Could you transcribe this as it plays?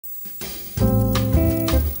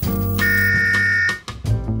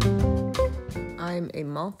a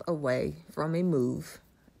month away from a move,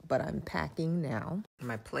 but I'm packing now.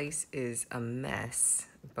 My place is a mess,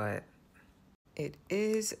 but it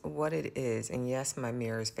is what it is. And yes, my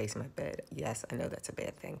mirror is facing my bed. Yes, I know that's a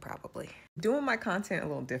bad thing, probably. Doing my content a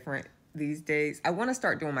little different these days. I want to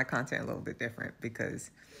start doing my content a little bit different because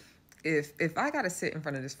if I got to sit in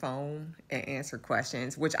front of this phone and answer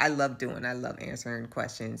questions, which I love doing, I love answering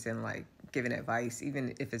questions and like giving advice,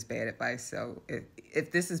 even if it's bad advice. So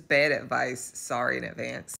if this is bad advice, sorry in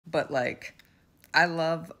advance. But like, I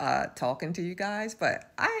love talking to you guys,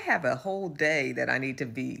 but I have a whole day that I need to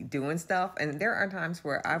be doing stuff. And there are times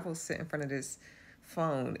where I will sit in front of this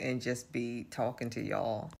phone and just be talking to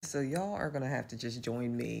y'all. So y'all are going to have to just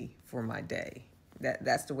join me for my day.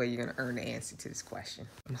 That's the way you're going to earn the answer to this question.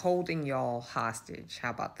 I'm holding y'all hostage.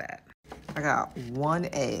 How about that? I got one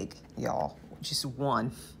egg, y'all. Just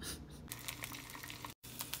one.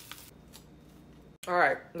 All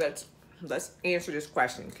right, let's answer this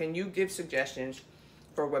question. Can you give suggestions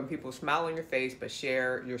for when people smile on your face but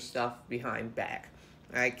share your stuff behind back?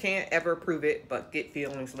 I can't ever prove it, but get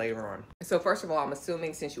feelings later on. So first of all, I'm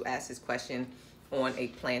assuming since you asked this question on a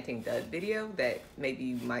planting dud video that maybe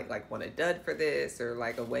you might like want a dud for this, or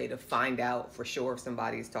like a way to find out for sure if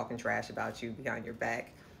somebody is talking trash about you behind your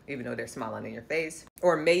back, even though they're smiling in your face.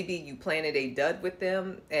 Or maybe you planted a dud with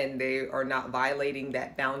them and they are not violating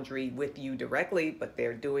that boundary with you directly, but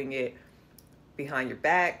they're doing it behind your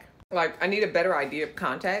back. Like, I need a better idea of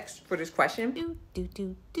context for this question.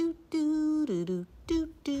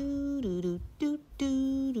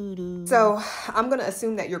 So I'm going to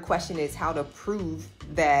assume that your question is how to prove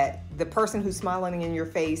that the person who's smiling in your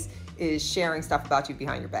face is sharing stuff about you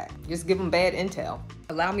behind your back. Just give them bad intel.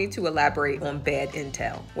 Allow me to elaborate on bad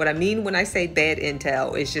intel. What I mean when I say bad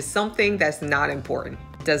intel is just something that's not important.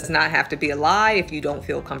 Does not have to be a lie. If you don't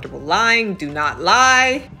feel comfortable lying, do not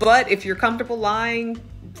lie. But if you're comfortable lying,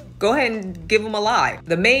 go ahead and give them a lie.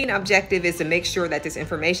 The main objective is to make sure that this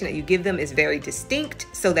information that you give them is very distinct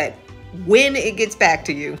so that when it gets back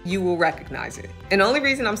to you, you will recognize it. And the only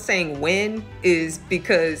reason I'm saying when is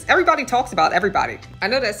because everybody talks about everybody. I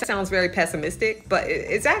know that sounds very pessimistic, but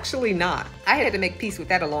it's actually not. I had to make peace with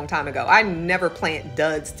that a long time ago. I never plant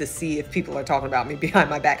duds to see if people are talking about me behind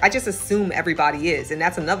my back. I just assume everybody is. And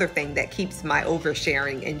that's another thing that keeps my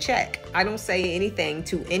oversharing in check. I don't say anything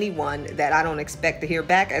to anyone that I don't expect to hear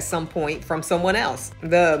back at some point from someone else.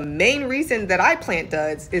 The main reason that I plant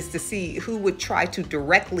duds is to see who would try to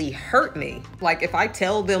directly hurt me. Like if I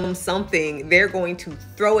tell them something, they're going to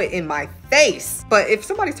throw it in my face. But if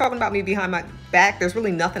somebody's talking about me behind my back, there's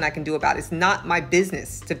really nothing I can do about it. It's not my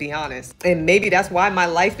business, to be honest. And maybe that's why my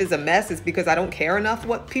life is a mess, is because I don't care enough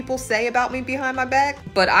what people say about me behind my back.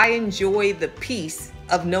 But I enjoy the peace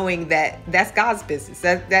of knowing that that's God's business.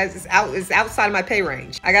 It's outside of my pay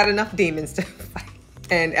range. I got enough demons to fight.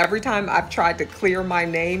 And every time I've tried to clear my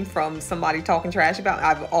name from somebody talking trash about me,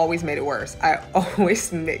 I've always made it worse.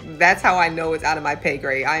 That's how I know it's out of my pay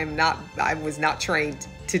grade. I was not trained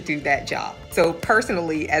to do that job. So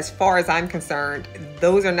personally, as far as I'm concerned,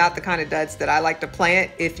 those are not the kind of duds that I like to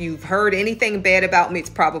plant. If you've heard anything bad about me, it's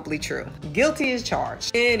probably true. Guilty as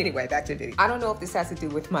charged. Anyway, back to the video. I don't know if this has to do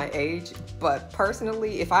with my age, but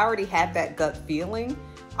personally, if I already had that gut feeling,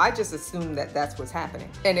 I just assume that that's what's happening.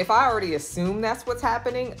 And if I already assume that's what's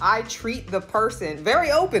happening, I treat the person very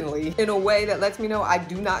openly in a way that lets me know I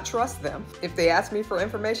do not trust them. If they ask me for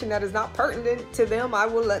information that is not pertinent to them, I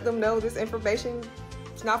will let them know this information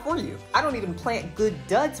is not for you. I don't even plant good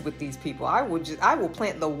duds with these people. I will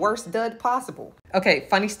plant the worst dud possible. Okay,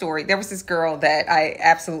 funny story. There was this girl that I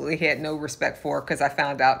absolutely had no respect for because I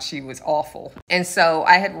found out she was awful. And so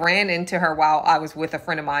I had ran into her while I was with a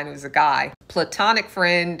friend of mine who was a guy. Platonic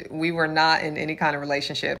friend. We were not in any kind of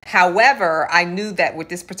relationship. However, I knew that with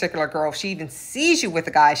this particular girl, if she even sees you with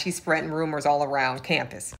a guy, she's spreading rumors all around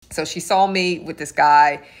campus. So she saw me with this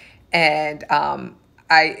guy and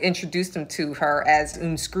I introduced him to her as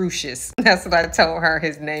Unscrucious. That's what I told her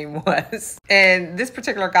his name was. And this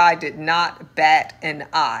particular guy did not bat an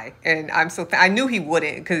eye. And I knew he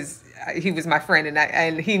wouldn't because he was my friend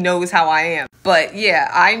and he knows how I am. But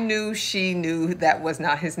yeah, I knew she knew that was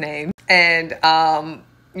not his name. And,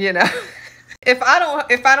 you know, if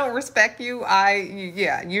I don't respect you,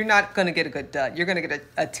 you're not going to get a good dud. You're going to get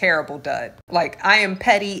a terrible dud. Like, I am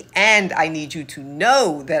petty and I need you to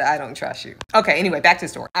know that I don't trust you. Okay, anyway, back to the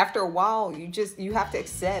story. After a while, you have to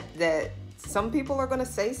accept that some people are going to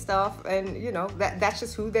say stuff and, you know, that's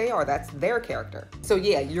just who they are. That's their character. So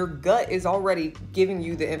yeah, your gut is already giving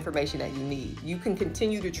you the information that you need. You can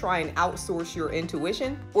continue to try and outsource your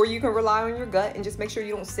intuition, or you can rely on your gut and just make sure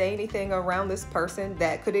you don't say anything around this person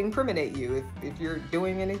that could incriminate you if you're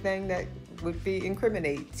doing anything that would be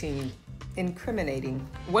incriminating.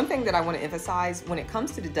 One thing that I want to emphasize when it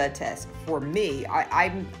comes to the dud test, for me,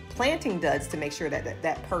 I'm planting duds to make sure that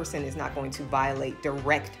that person is not going to violate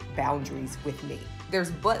direct boundaries with me.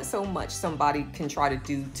 There's but so much somebody can try to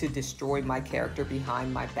do to destroy my character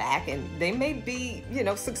behind my back, and they may be,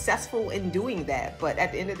 successful in doing that. But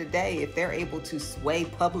at the end of the day, if they're able to sway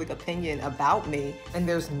public opinion about me and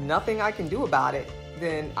there's nothing I can do about it,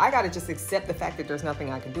 then I gotta just accept the fact that there's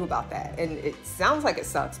nothing I can do about that. And it sounds like it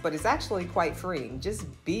sucks, but it's actually quite freeing. Just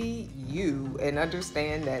be you and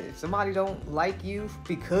understand that if somebody don't like you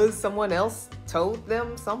because someone else told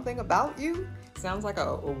them something about you, sounds like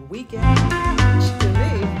a weekend to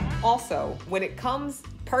me. Also, when it comes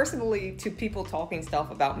personally to people talking stuff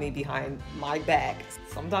about me behind my back,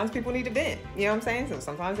 sometimes people need to vent. You know what I'm saying? So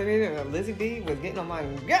sometimes they need Lizzie B was getting on my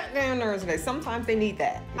goddamn nerves today. Sometimes they need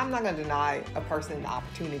that. I'm not gonna deny a person the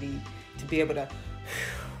opportunity to be able to,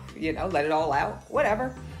 let it all out,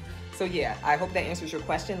 whatever. So yeah, I hope that answers your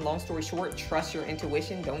question. Long story short, trust your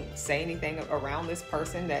intuition. Don't say anything around this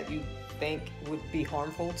person that you think would be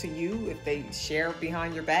harmful to you if they share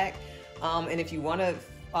behind your back. And if you want to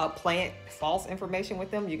plant false information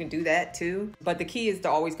with them, you can do that too. But the key is to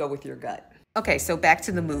always go with your gut. Okay, so back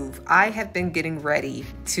to the move. I have been getting ready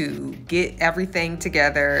to get everything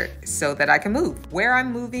together so that I can move. Where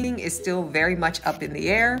I'm moving is still very much up in the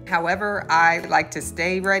air. However, I like to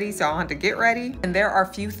stay ready, so I don't have to get ready. And there are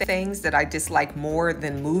a few things that I dislike more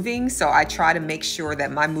than moving, so I try to make sure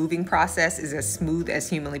that my moving process is as smooth as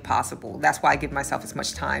humanly possible. That's why I give myself as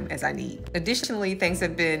much time as I need. Additionally, things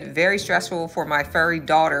have been very stressful for my furry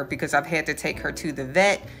daughter because I've had to take her to the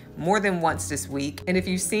vet more than once this week. And if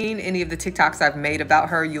you've seen any of the TikToks I've made about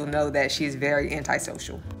her, you'll know that she is very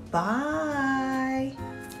antisocial. Bye.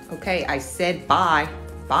 Okay, I said bye.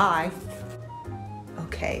 Bye.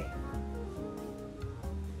 Okay.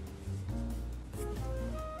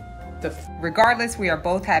 Regardless, we are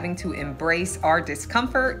both having to embrace our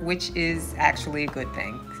discomfort, which is actually a good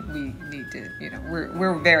thing. We need to,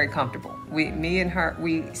 we're very comfortable. Me and her,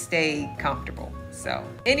 we stay comfortable. So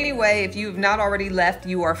anyway, if you've not already left,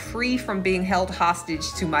 you are free from being held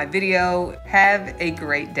hostage to my video. Have a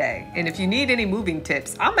great day. And if you need any moving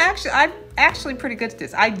tips, I'm actually pretty good at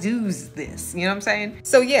this. I do this, you know what I'm saying?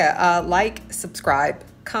 So yeah, like, subscribe,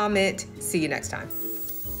 comment. See you next time.